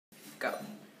Go.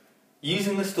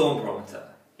 Using the storm barometer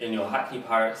in your Hackney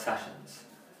Pirate sessions.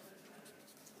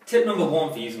 Tip number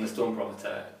 1 for using the storm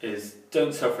barometer is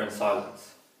don't suffer in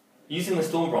silence. Using the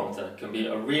storm barometer can be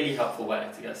a really helpful way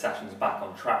to get sessions back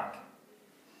on track.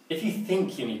 If you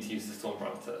think you need to use the storm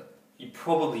barometer, you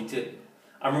probably do.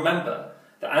 And remember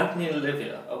that Anthony and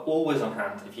Olivia are always on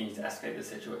hand if you need to escalate the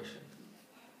situation.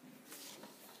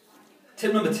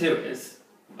 Tip number 2 is,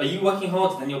 are you working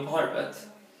harder than your pirate?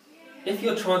 If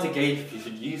you're trying to gauge if you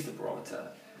should use the barometer,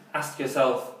 ask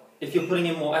yourself if you're putting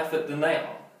in more effort than they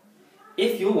are.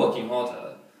 If you're working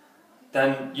harder,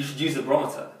 then you should use the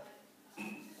barometer.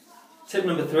 Tip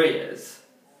number 3 is,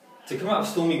 to come out of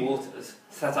stormy waters,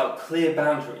 set out clear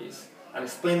boundaries and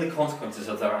explain the consequences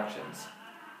of their actions.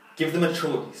 Give them a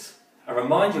choice and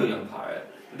remind your young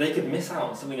pirate that they could miss out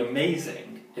on something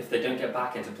amazing if they don't get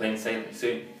back into plain sailing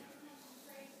soon.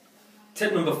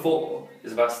 Tip number 4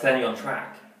 is about staying on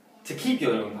track. To keep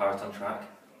your young pirate on track,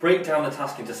 break down the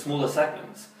task into smaller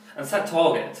segments and set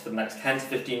targets for the next 10 to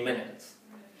 15 minutes.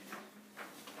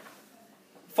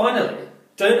 Finally,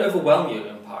 don't overwhelm your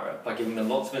young pirate by giving them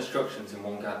lots of instructions in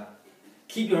one go.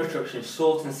 Keep your instructions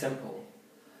short and simple,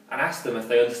 and ask them if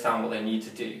they understand what they need to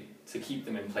do to keep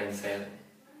them in plain sailing.